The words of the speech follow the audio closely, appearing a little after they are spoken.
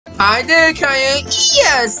Hi there, Caillou.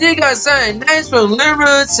 Yes, you got something nice from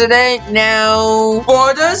Liverpool today. Now,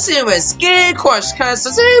 for the same with Ski Crush Class,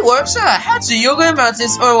 today workshop how to yoga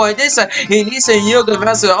mountains or what this it needs a yoga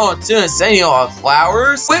mountain on to say of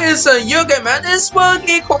flowers. With some yoga mountains,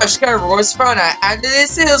 Ski Crush Class was from after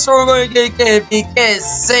this is we're going to get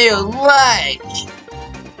because say like.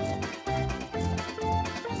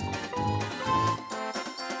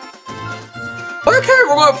 Okay,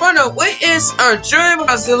 we're gonna find out what is our dream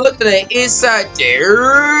as to look at the inside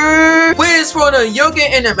there. What is for the yoga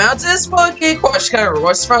in the mountains? Funky question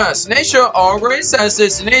was first. Nature always has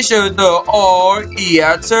destination the all at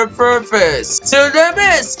the purpose. So the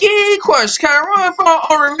best key question for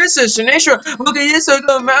our research nature. Look at this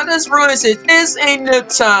the mountains ruins it. This ain't the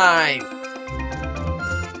time.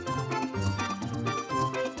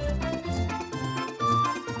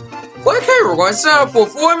 Okay, we're going to start for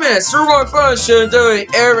 4 minutes. We're going to function doing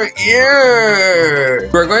every year.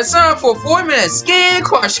 We're going to start for 4 minutes. Skin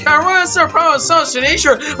crush. Can run some problem social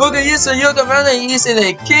nature. We're going to use the yoga method using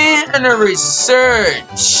the key and the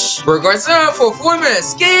research. We're going to start for 4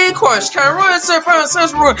 minutes. Skin crush. Can run some problem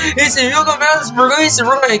social using yoga methods. We're going to use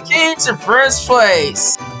the key to first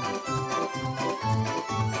place.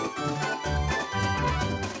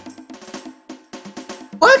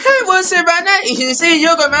 Okay, what's it about that? You see,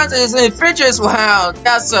 yoga mountains and features. Wow,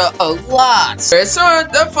 that's a lot. It's on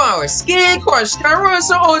the flower. Skin crush. Can run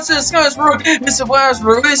so on to the skies. Mr. Flowers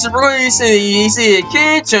release you see a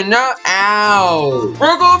kid to knock out.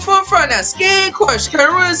 We're going for fun now. Skin crush. Can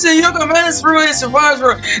run so yoga mountains release the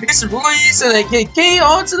flowers. It's releasing the key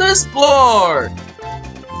onto the floor.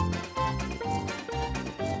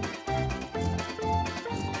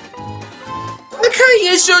 Okay,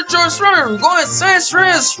 it's your George Runner. We're going to search for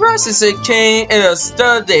his process king in a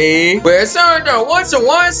study. We're starting the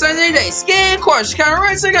once-to-one Sunday day. Skin crush. Can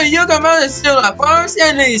I take a yoga mountain still like flowers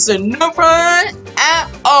and it's no problem at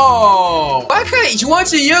all. Okay, you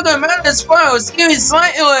want your yoga mountain flowers? Give me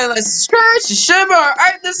slightly like subscribe to share our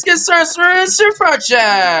art. Let's get started with your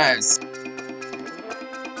projects.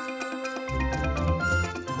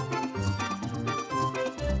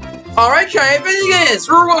 Alright, okay, begins.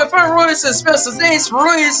 We're going to find rules and special things.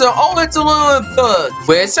 Rules are only to learn book.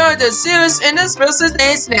 We're starting the series in the special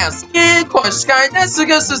things now. Skin question. That's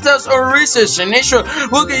because the steps of research and nature.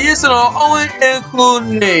 We can use it on own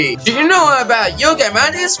including. Do you know about yoga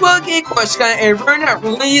mountains? Skin question and learn out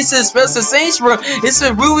release and special things. It's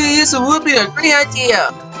a really easy, would be a great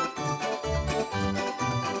idea.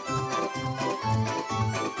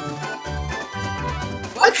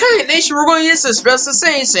 Okay, next we're going to use the special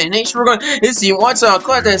things. Next we're going to use you want to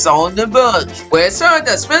collect this on the book. We're starting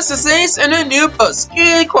the special things in the new book.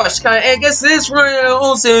 Skin question. I guess this we're going to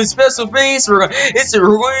also special things. We're going to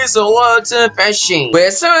use a lot of fashion.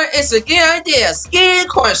 We're starting it's a good idea. Skin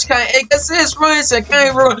question. I guess this we're going to kind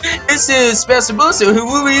of this is special book. So we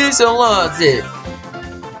will use a lot of it.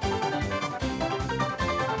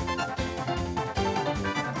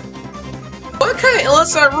 Okay,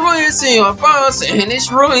 let's start releasing your files, and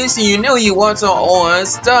it's releasing you know you want to on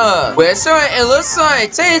stuff. We're starting and let's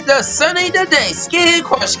start take the sunny day. Skin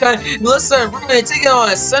crush let's start really take it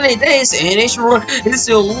on sunny days, and it's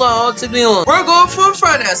a lot to be on. We're going for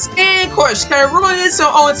fun now. Skin crush really is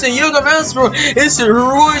on to yoga mouse. It's a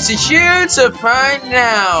really here to find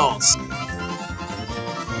out.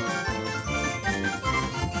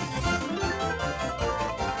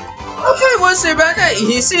 Okay, what's it about that?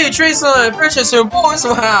 You see the trees on the purchase reports.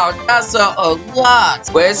 Wow, that's a lot.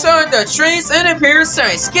 We're starting the trees and the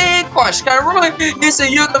parasite. Skin crush. It's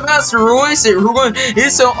a yoga master ruins it.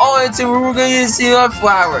 It's an all into we're going to see our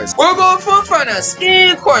flowers. We're going for fun now.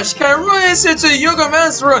 Skin crush. It's a yoga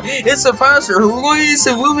master. It's a faster. We're going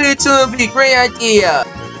to move it to be a great idea.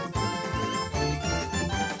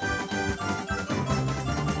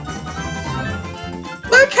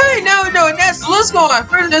 Okay, no, next let's go on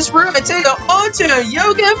for this. We're gonna take it on to the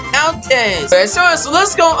yoga mountains. So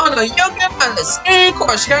let's go on the yoga mountains. Skin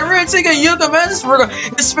crush. We're gonna take a yoga mountains. We're gonna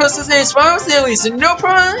discuss the same flowers and we no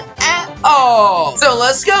problem at all. So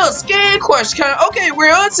let's go. Skin crush. Okay,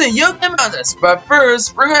 we're on to yoga mountains, but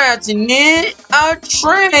first we're gonna have to need a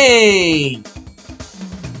train.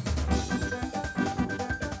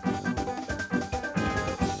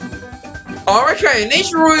 Alright,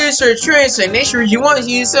 nature rules your trains and nature you want to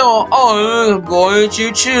use it on all I'm going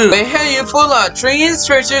to choose. They have you full of trains,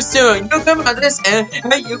 treasures to yoga mountains and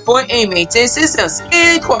you for a maintenance system.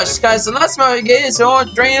 Skin crush, guys, so that's why we get into our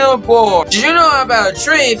train on board. Did you know about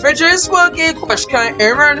train features? Well, get crush kind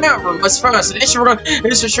of run out from what's first. Nature run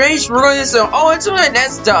is a train, we're going to use it all into the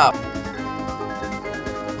next stop.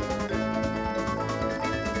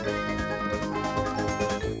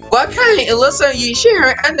 What kind of illusion you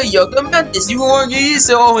share and the yoga mountains you want to use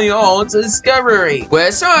on your own discovery?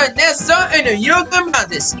 Well, so next up in the yoga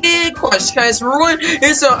mountains, ski crush guys ruin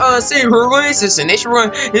is a unseen ruin is an issue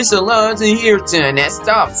run is a lot to hear to the next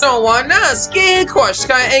stop. So why not ski crush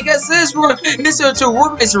guy? I guess this one is a to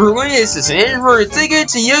work is ruin is an issue ticket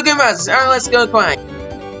to yoga mountains. Alright, let's go climb.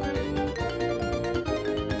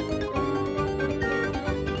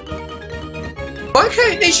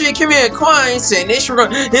 Okay, nation come here, clients, and nation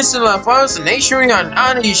is the farms and nation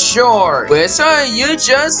on the shore. Well, so you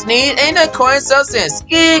just need a coin substance.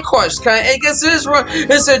 Ski crush kind. I guess this one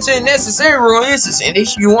is such a necessary rule. And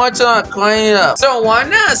if you want to climb it up, so why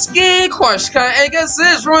not ski crush kind? I guess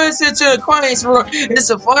this one is such a client's rule. It's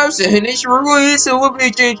a farms and nation rule is a will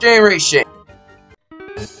be generation.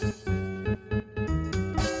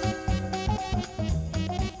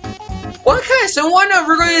 Okay, so one of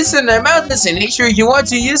the reasons about this in nature you want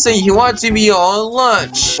to use it, you want to be on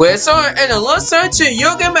lunch. Well, so and the lunch time to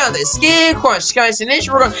yoga about the skin crush guys in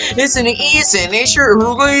nature it's an easy nature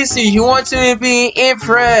release you want to be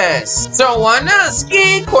impressed. So why not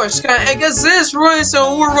skin crush guys? I guess this rule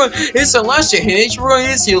so it's a lunch in nature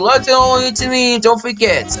release you love to only to me, don't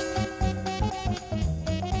forget.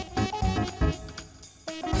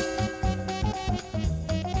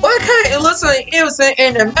 Okay, it looks like it was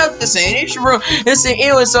in the mountains and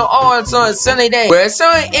it was on sunny day. Where so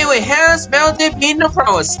it has melted in the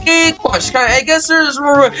pro ski quash. I guess there's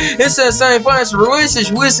it's a sunny place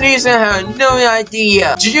releases with these and have no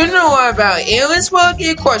idea. Do you know about aliens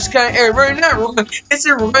walking quash and right now it's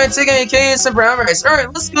a romantic and case of brown rice. Alright,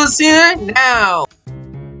 let's go see it now.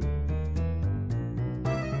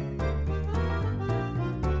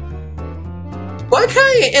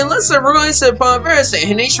 Okay, and let's release upon person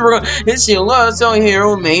and each room is your loves on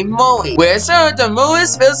hero main Molly. Where so the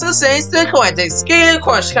most special says the quantic skin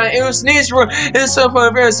quash kind it was niche room is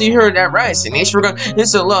upon person you heard that right and each room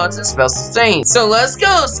is a lot of special things. So let's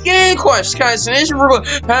go skin quash kind and each room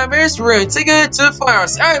Paris room take it to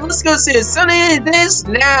flowers. Alright, let's go see sunny this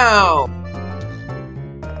now.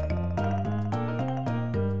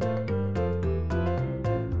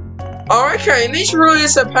 Okay, each room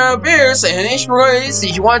is a pound of beers, and each room is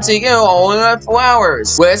you want to get all the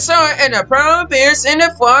flowers. We're sorry, and the pound of beers and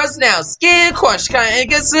the flowers now. Skin crush kind, and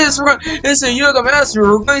guess this room is a yoga master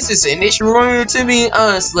releases in each room to me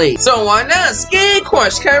honestly. So why not skin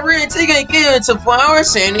crush kind? We're taking get into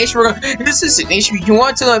flowers, and each room this is an issue you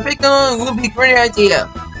want to pick on. Would be a great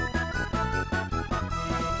idea.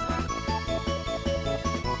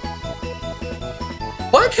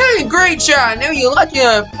 Okay, great job. Now you like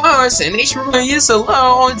your flowers and each room use a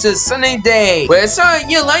lot on a sunny day. Well, so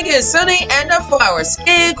you like it sunny and the flowers.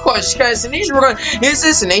 Skin crush guys and each room is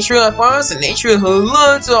this nature of flowers and nature who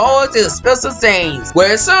loves all the special things.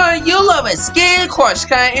 Well, so you love it. Skin crush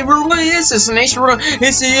guys and room is this nature room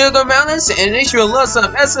is the yoga mountains and nature loves the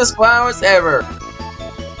best flowers ever.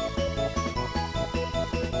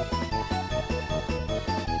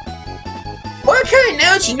 Okay,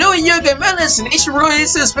 now that you know yoga mountains and nature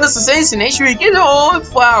releases is special things in nature you get all the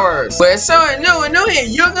flowers. Well, so I know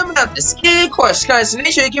yoga mountains skin crush guys and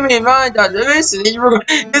nature give me in mind that this and nature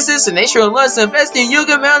this is the nature loves the best in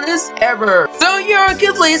yoga mountains ever. So you're a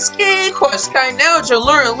good little skin crush guy now that you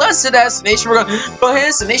learn less of that nature go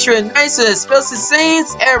ahead and nature the nicest special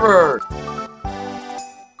things ever.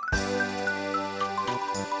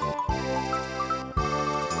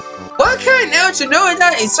 Okay, now that you know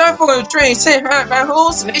that it's time for a drink, take right back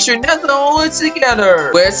home, so make sure nothing all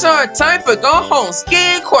together. Well, it's time for go home.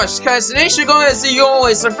 Skin crush, guys, make sure go and see you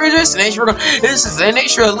always the fridges, make sure this is the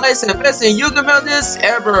nature of life and best in yoga mountains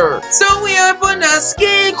ever. So we have for now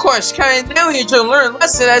skin crush, guys. Now you can learn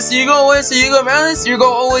lesson as you go always to yoga mountains, you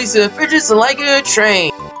go always to the fridges like a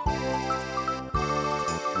train.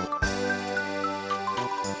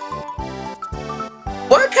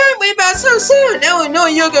 What can we buy so soon? Now we know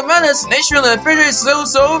yoga mountains nature and fridge is so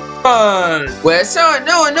fun. Well, so I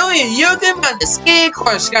know yoga mountains skin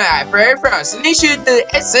crush guy very proud. So nature the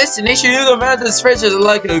access to nature yoga mountains fridge is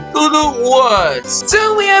like a good woods.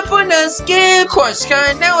 So we have for the skin crush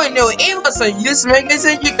guy. Now I know it was a use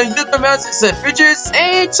magazine you can yoga mountains and fridges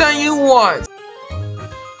anytime you want.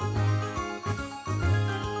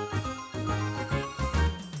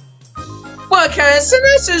 Okay, so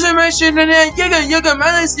next information that you can yoga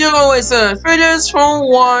mountains you always fridges from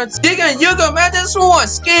once. You can yoga mountains for one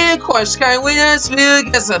skin crush kind winners will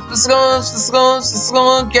get a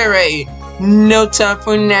physical get ready. No time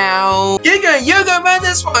for now. You can buy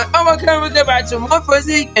this one. I'm gonna come with about to more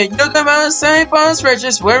fuzzy and you can buy the same phone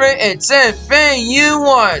stretches wherever it's anything you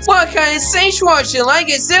want. What kind of sage watch you like?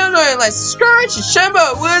 It's still doing like subscribe to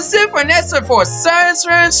Shamba. We'll see for next one for science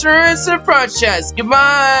insurance and projects.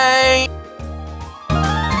 Goodbye.